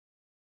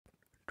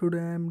Today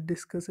I am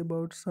discuss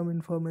about some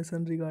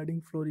information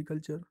regarding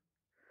floriculture.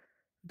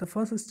 The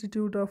first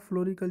institute of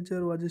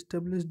floriculture was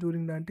established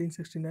during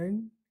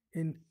 1969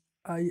 in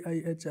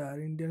IIHR,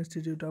 Indian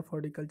Institute of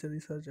Horticulture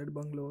Research at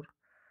Bangalore,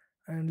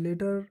 and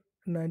later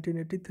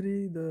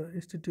 1983 the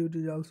institute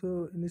is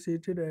also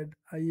initiated at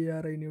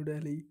IARI New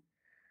Delhi.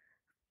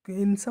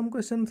 In some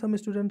questions, some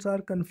students are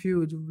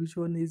confused which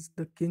one is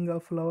the king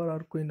of flower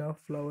or queen of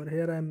flower.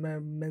 Here I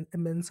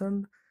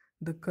mentioned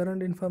the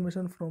current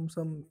information from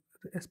some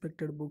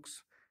respected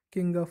books.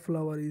 King of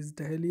flower is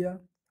dahlia,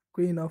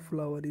 queen of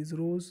flower is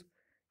rose,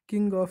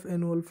 king of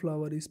annual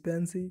flower is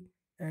pansy,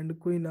 and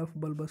queen of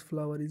bulbous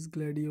flower is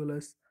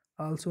gladiolus,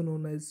 also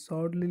known as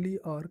sword lily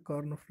or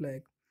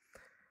cornflake.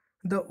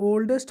 The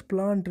oldest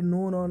plant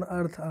known on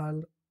earth are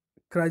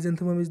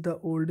chrysanthemum is the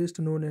oldest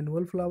known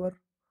annual flower.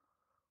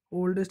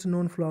 Oldest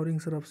known flowering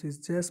shrubs is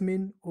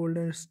jasmine,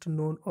 oldest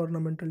known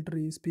ornamental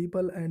tree is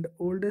peepal, and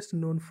oldest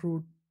known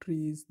fruit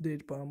tree is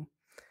date palm.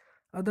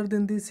 Other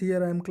than this,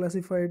 here I am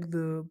classified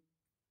the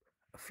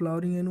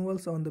flowering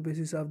annuals on the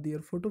basis of their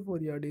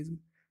photoperiodism.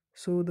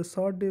 So the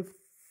short day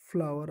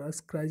flower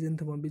as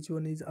chrysanthemum, which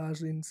one is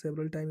asked in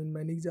several times in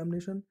many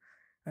examination,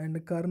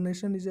 and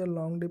carnation is a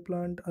long day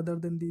plant. Other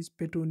than these,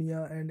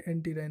 petunia and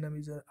antirrhinum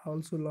is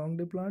also long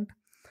day plant.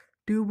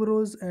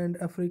 Tuberose and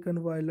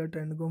African violet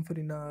and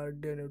gomphrena are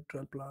day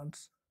neutral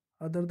plants.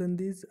 Other than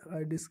these,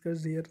 I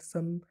discussed here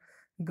some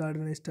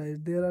garden styles.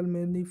 There are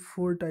mainly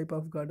four type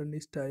of garden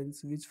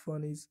styles. Which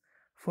one is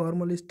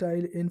formal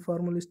style,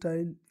 informal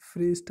style,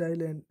 free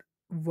style and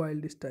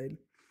wild style.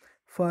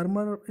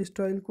 Farmer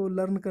style को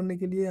learn करने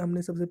के लिए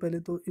हमने सबसे पहले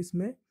तो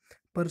इसमें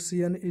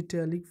Persian,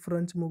 italic,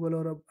 French, Mughal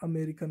और अब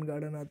अमेरिकन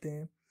गार्डन आते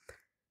हैं।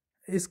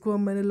 इसको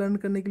मैंने लर्न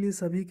करने के लिए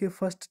सभी के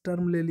फर्स्ट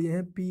टर्म ले लिए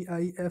हैं,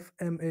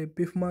 PIFMA,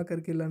 पिफमा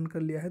करके लर्न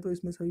कर लिया है, तो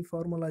इसमें सभी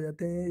फॉर्मल आ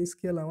जाते हैं।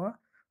 इसके अलावा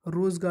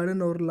रोज़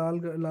गार्डन और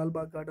लाल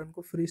बाग गार्डन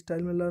को फ्री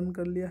स्टाइल में लर्न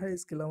कर लिया है।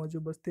 इसके अलावा जो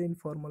बचते हैं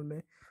इनफॉर्मल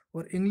में,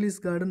 और इंग्लिश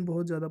गार्डन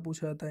बहुत ज़्यादा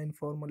पूछा जाता है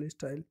informal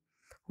style.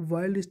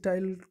 Wild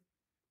style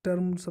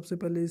term सबसे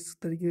पहले इस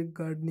तरीके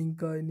गार्डनिंग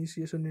का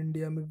इनिशिएशन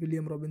इंडिया में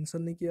विलियम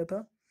रॉबिन्सन ने किया था।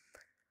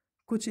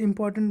 कुछ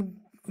इम्पॉर्टेंट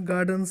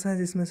गार्डन्स हैं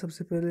जिसमें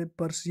सबसे पहले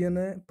पर्शियन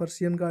है।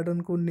 पर्शियन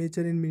गार्डन को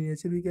नेचर इन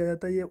मिनिएचर भी कहा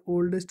जाता है, ये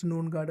ओल्डेस्ट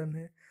नोन गार्डन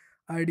है,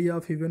 आइडिया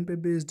ऑफ हेवन पे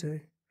बेस्ड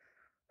है।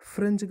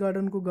 फ्रेंच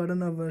गार्डन को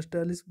गार्डन ऑफ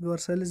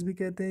वर्सैलिस भी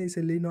कहते हैं,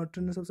 इसे ली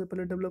नॉर्टन ने सबसे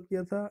पहले डेवलप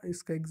किया था।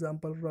 इसका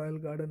example royal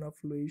garden of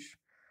Louis.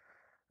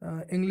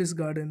 English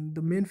garden, the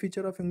main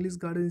feature of English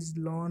garden is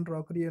lawn,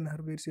 rockery and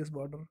herbaceous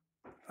border.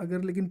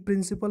 अगर लेकिन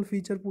प्रिंसिपल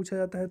फीचर पूछा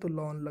जाता है तो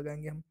लॉन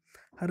लगाएंगे हम।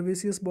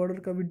 हर्बेशियस बॉर्डर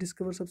का भी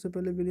डिस्कवर सबसे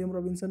पहले विलियम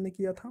रॉबिन्सन ने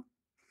किया था,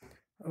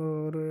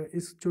 और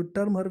इस जो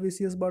टर्म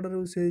हर्बेशियस बॉर्डर है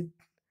उसे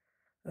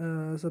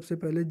सबसे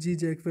पहले जी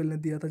जैकवेल ने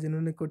दिया था,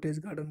 जिन्होंने कॉटेज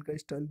गार्डन का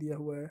स्टाइल दिया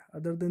हुआ है।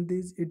 Other than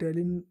this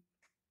Italian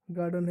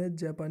garden है।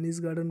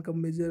 जापानीज़ गार्डन का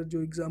मेजर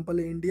जो एग्जांपल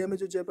है इंडिया में,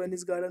 जो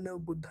जापानीज़ गार्डन है वो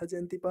बुद्धा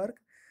जयंती पार्क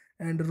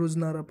एंड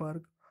रोजनारा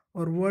पार्क।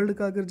 और वर्ल्ड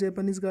का अगर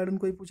जापानीज़ गार्डन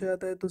कोई पूछा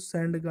जाता है तो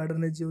सैंड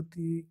गार्डन है जो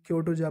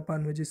क्योटो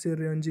जापान में, जिसे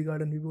रेंजी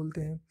गार्डन भी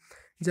बोलते हैं।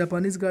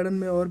 जापानीज़ गार्डन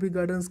में और भी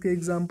गार्डन्स के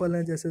एग्जांपल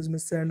हैं, जैसे उसमें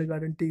sand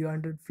garden, tea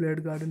garden, flat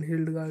garden,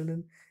 healed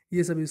garden,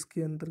 ये सब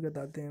इसके अंतर्गत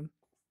आते हैं।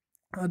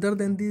 अदर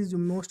देन दिस जो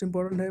मोस्ट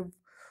इम्पॉर्टेंट है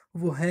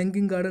वो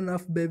हैंगिंग गार्डन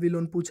ऑफ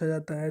बेबीलोन पूछा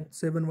जाता है,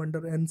 7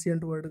 वंडर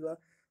एंशियंट वर्ल्ड का,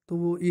 तो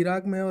वो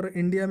इराक में। और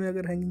इंडिया में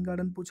अगर हैंगिंग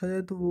गार्डन पूछा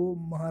जाए तो वो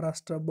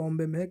महाराष्ट्र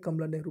बॉम्बे में है,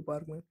 कमला नेहरू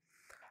पार्क में।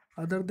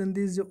 अदर देन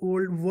दिस जो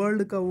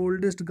वर्ल्ड का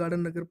ओल्डेस्ट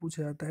गार्डन अगर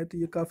पूछा जाता है तो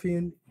ये काफ़ी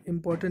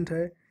इम्पॉर्टेंट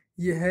है,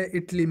 ये है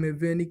इटली में,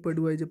 वेनिक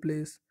पडुआ is a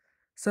place.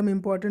 Some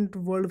important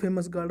world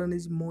famous garden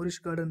is मोरिश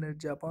garden eight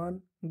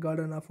Japan,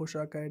 garden of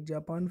Osaka eight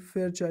Japan,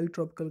 fair child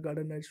tropical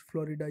garden eight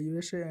Florida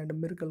USA, and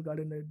miracle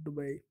garden eight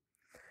Dubai.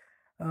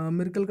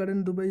 Miracle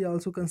garden Dubai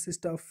also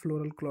consist of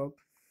floral clock.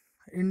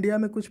 India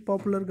में कुछ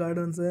popular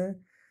gardens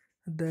हैं,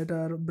 that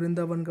are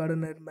Vrindavan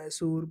garden eight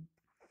Mysore,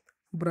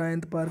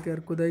 ब्रायंत park eight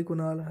कुदाई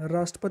Kunal,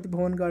 Rashtrapati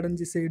Bhavan garden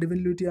जिसे Edwin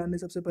Lutyens ने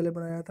सबसे पहले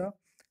बनाया था,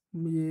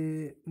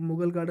 ये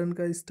मुगल गार्डन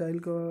का स्टाइल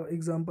का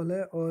एग्जांपल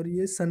है, और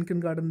ये सनकिन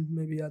गार्डन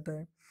में भी आता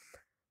है।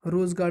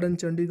 रोज़ गार्डन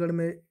चंडीगढ़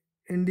में,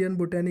 Indian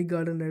botanic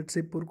garden eight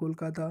Shivpur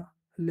Kolkata,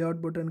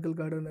 layout botanical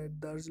garden eight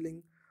Darjeeling,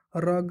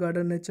 rock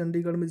garden है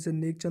चंडीगढ़ में जिसे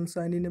नेकचंद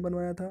साइनी ने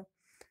बनवाया था।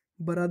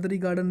 बरादरी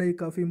गार्डन है, ये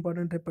काफ़ी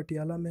इंपॉर्टेंट है,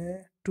 पटियाला में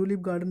है। टूलिप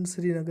गार्डन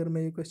श्रीनगर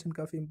में, ये क्वेश्चन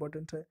काफ़ी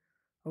इंपॉर्टेंट है।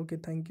 Okay,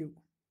 thank you.